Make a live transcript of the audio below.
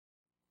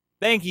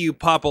Thank you,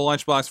 Papa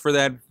Lunchbox, for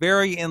that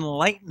very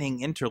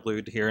enlightening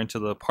interlude here into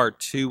the part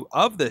 2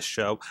 of this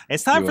show.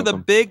 It's time You're for the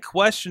welcome. big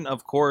question,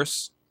 of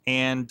course,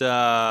 and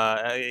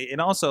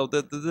also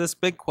this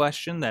big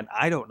question that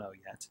I don't know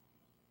yet.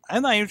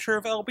 I'm not even sure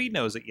if LB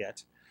knows it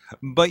yet.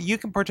 But you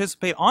can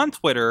participate on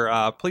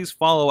Twitter. Please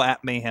follow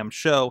at Mayhem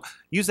Show.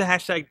 Use the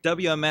hashtag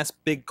WMS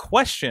Big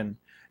Question.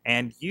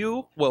 And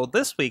you will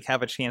this week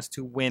have a chance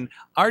to win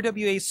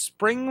RWA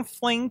Spring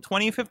Fling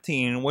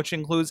 2015, which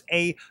includes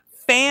a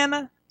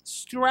fan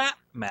strap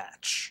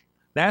match.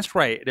 That's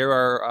right. There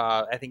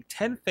are, I think,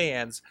 10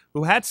 fans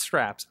who had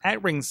straps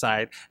at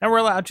ringside and were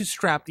allowed to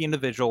strap the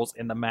individuals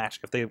in the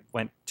match if they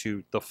went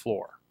to the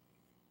floor.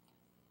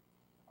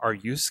 Are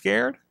you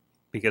scared?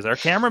 Because our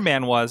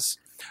cameraman was.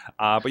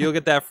 But you'll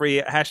get that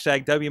free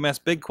hashtag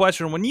WMS Big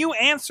Question when you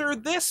answer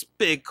this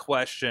big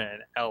question,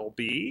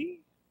 LB.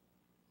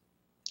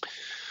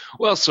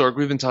 Well, Sorg,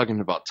 we've been talking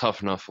about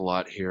Tough Enough a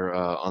lot here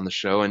on the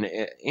show, and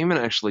Eamon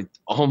actually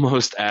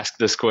almost asked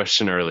this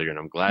question earlier, and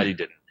I'm glad he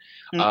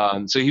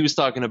didn't. So he was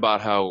talking about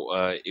how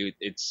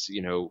it's,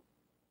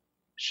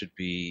 should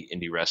be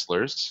indie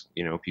wrestlers,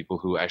 people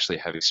who actually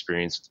have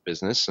experience with the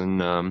business,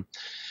 and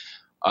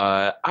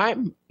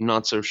I'm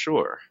not so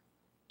sure.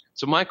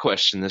 So my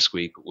question this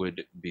week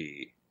would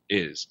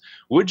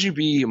you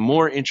be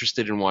more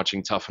interested in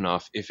watching Tough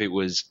Enough if it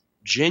was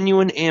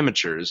genuine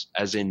amateurs,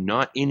 as in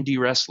not indie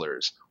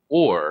wrestlers,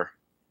 or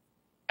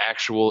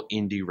actual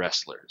indie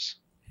wrestlers?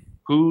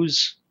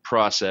 Whose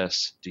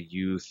process do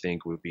you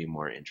think would be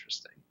more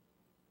interesting?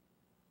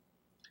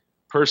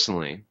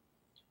 Personally,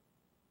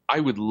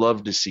 I would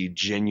love to see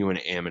genuine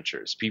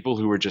amateurs, people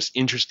who are just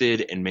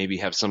interested and maybe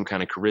have some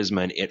kind of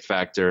charisma and it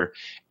factor,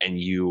 and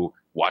you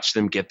watch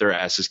them get their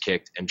asses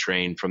kicked and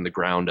train from the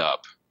ground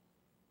up.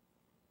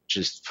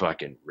 Just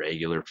fucking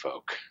regular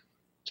folk.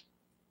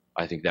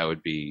 I think that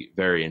would be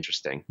very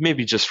interesting.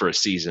 Maybe just for a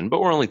season,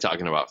 but we're only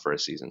talking about for a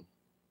season.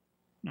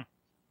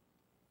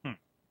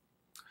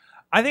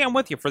 I think I'm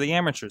with you for the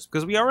amateurs,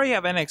 because we already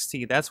have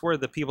NXT. That's where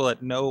the people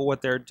that know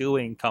what they're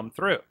doing come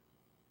through.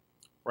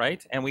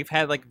 Right? And we've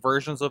had like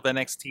versions of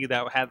NXT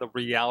that had the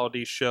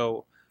reality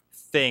show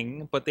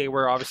thing, but they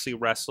were obviously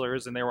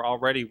wrestlers and they were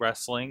already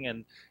wrestling,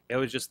 and it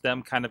was just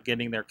them kind of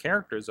getting their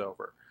characters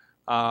over.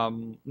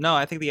 No,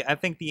 I think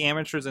the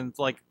amateurs, and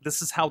like,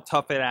 this is how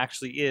tough it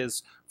actually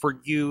is for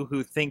you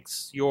who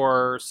thinks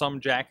you're some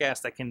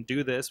jackass that can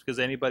do this because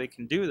anybody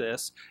can do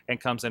this, and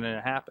comes in and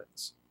it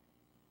happens.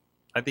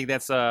 I think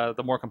that's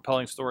the more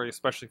compelling story,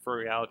 especially for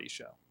a reality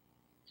show.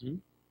 Mm-hmm.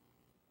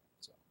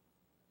 So,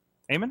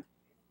 Eamon?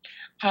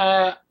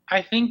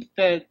 I think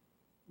that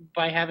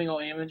by having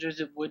all amateurs,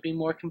 it would be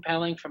more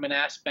compelling from an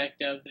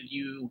aspect of that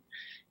you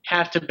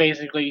have to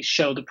basically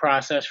show the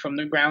process from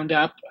the ground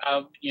up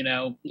of,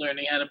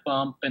 learning how to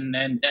bump and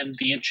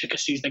the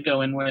intricacies that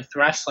go in with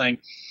wrestling.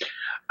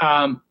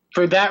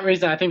 For that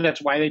reason, I think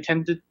that's why they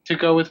tend to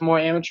go with more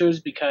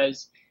amateurs,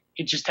 because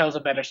it just tells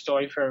a better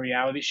story for a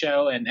reality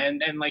show.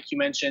 And like you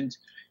mentioned,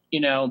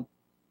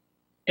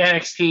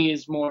 NXT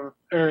is more,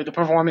 or the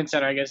Performance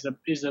Center, I guess,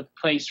 is a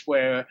place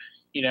where,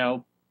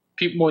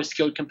 more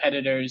skilled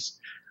competitors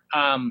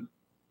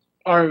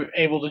are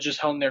able to just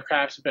hone their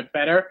crafts a bit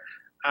better.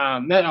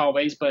 Not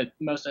always, but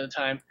most of the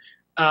time.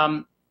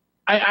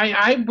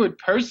 I would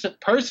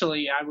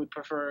personally, I would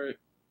prefer.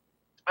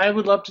 I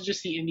would love to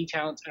just see indie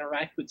talents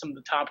interact with some of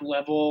the top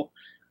level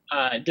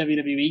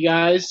WWE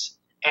guys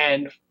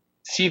and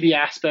see the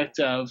aspect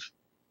of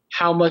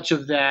how much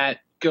of that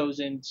goes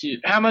into,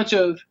 how much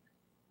of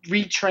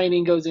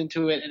retraining goes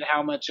into it, and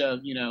how much of,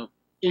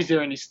 is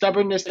there any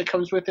stubbornness that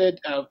comes with it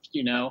of,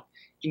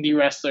 indie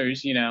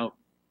wrestlers,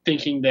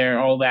 thinking they're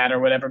all that or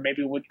whatever.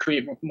 Maybe it would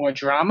create more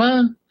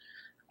drama.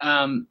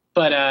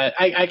 But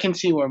I can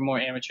see where more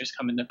amateurs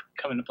come into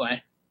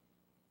play.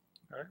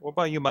 All right. What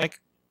about you, Mike?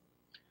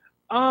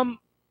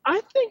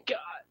 I think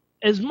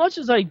as much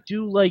as I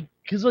do like,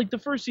 because like the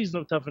first season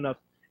of Tough Enough,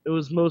 it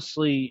was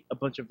mostly a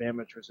bunch of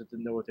amateurs that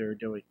didn't know what they were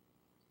doing,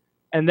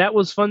 and that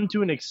was fun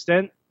to an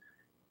extent.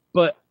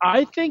 But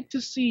I think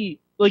to see,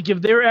 like, if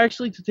they're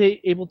actually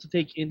able to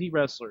take indie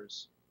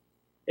wrestlers,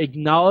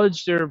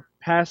 acknowledge their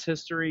past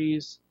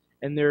histories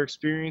and their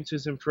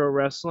experiences in pro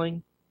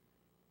wrestling,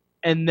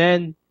 and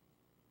then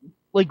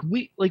like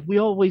we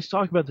always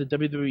talk about the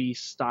WWE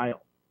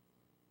style,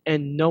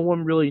 and no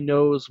one really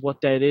knows what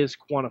that is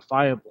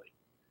quantifiably.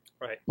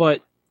 Right.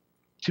 But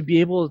to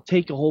be able to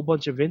take a whole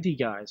bunch of indie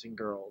guys and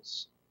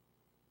girls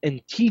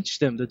and teach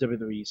them the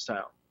WWE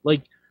style,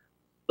 like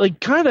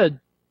kind of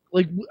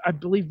like I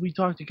believe we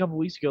talked a couple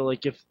weeks ago,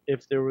 like if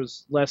there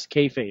was less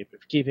kayfabe,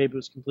 if kayfabe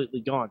was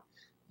completely gone,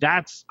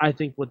 that's I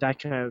think what that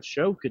kind of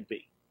show could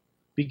be,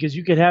 because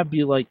you could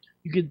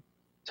you could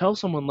tell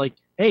someone like,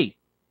 hey,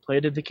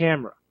 play to the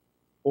camera,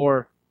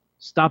 or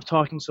stop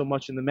talking so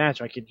much in the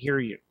match, I can hear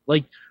you,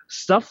 like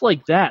stuff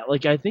like that.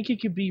 Like I think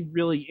it could be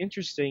really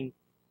interesting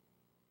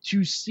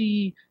to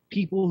see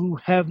people who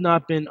have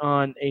not been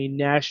on a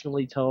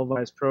nationally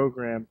televised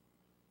program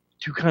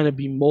to kind of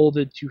be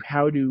molded to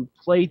how to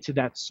play to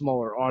that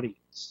smaller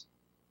audience.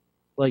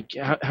 like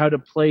how to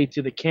play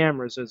to the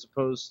cameras as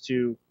opposed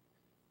to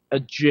a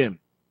gym.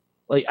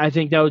 Like I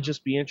think that would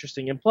just be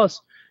interesting. And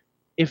plus,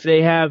 if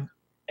they have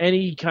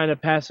any kind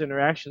of past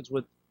interactions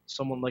with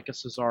someone like a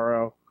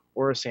Cesaro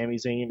or a Sami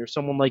Zayn or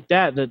someone like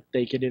that that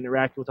they could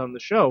interact with on the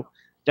show,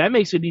 that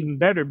makes it even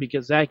better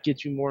because that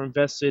gets you more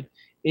invested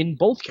in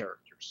both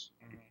characters.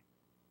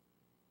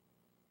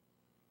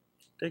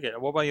 Dig it.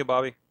 What about you,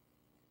 Bobby?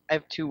 I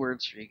have 2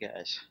 words for you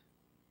guys.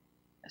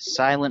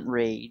 Silent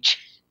rage.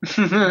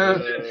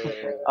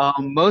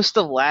 Most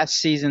of last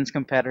season's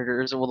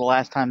competitors, well, the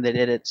last time they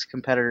did its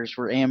competitors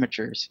were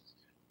amateurs.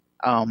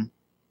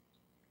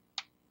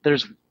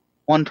 There's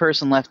one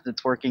person left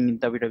that's working in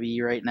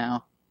WWE right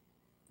now,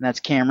 and that's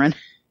Cameron.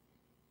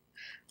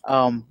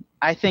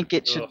 I think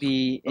it should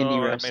be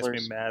indie wrestlers. That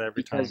makes me mad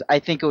every because time. I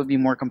think it would be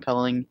more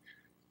compelling.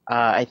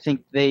 I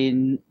think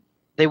they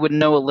would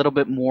know a little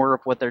bit more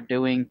of what they're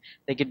doing.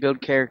 They could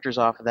build characters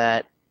off of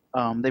that.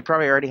 They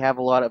probably already have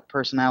a lot of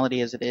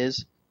personality as it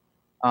is.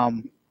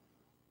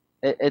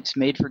 It's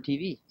made for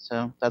TV,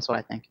 so that's what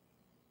I think.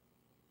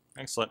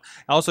 Excellent.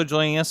 Also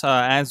joining us,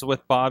 as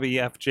with Bobby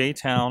FJ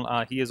Town,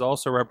 he is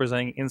also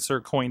representing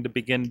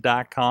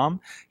InsertCoinToBegin.com.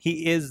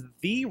 He is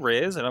the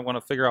Riz, and I want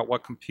to figure out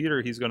what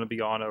computer he's going to be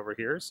on over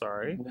here.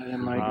 Sorry.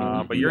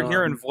 But you're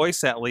here in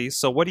voice at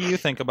least. So what do you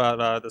think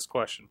about this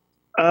question?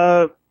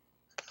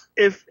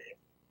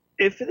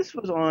 If this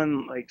was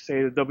on, like,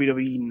 say, the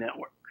WWE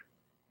Network,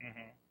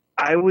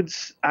 I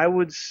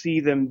would see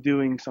them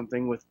doing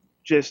something with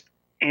just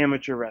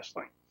amateur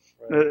wrestling,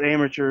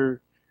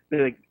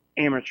 like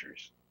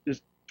amateurs,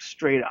 just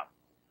straight up.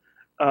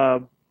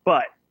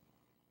 But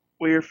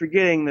we're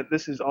forgetting that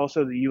this is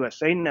also the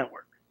USA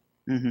Network.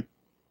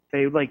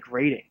 They like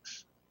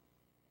ratings.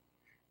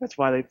 That's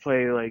why they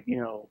play, like,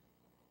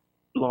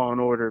 Law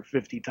and Order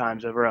 50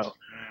 times a row.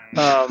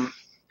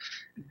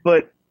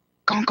 But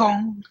Gong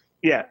gong.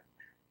 yeah,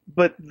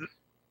 but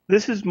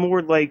this is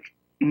more like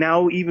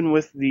now, even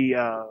with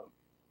the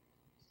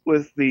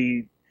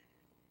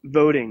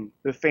voting,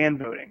 the fan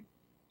voting,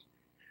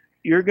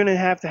 you're gonna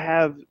have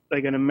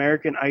like an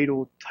American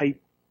Idol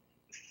type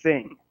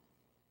thing,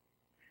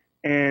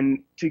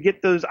 and to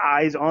get those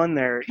eyes on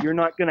there, you're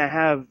not gonna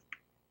have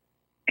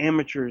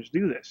amateurs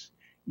do this.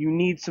 You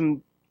need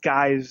some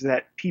guys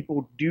that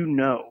people do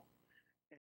know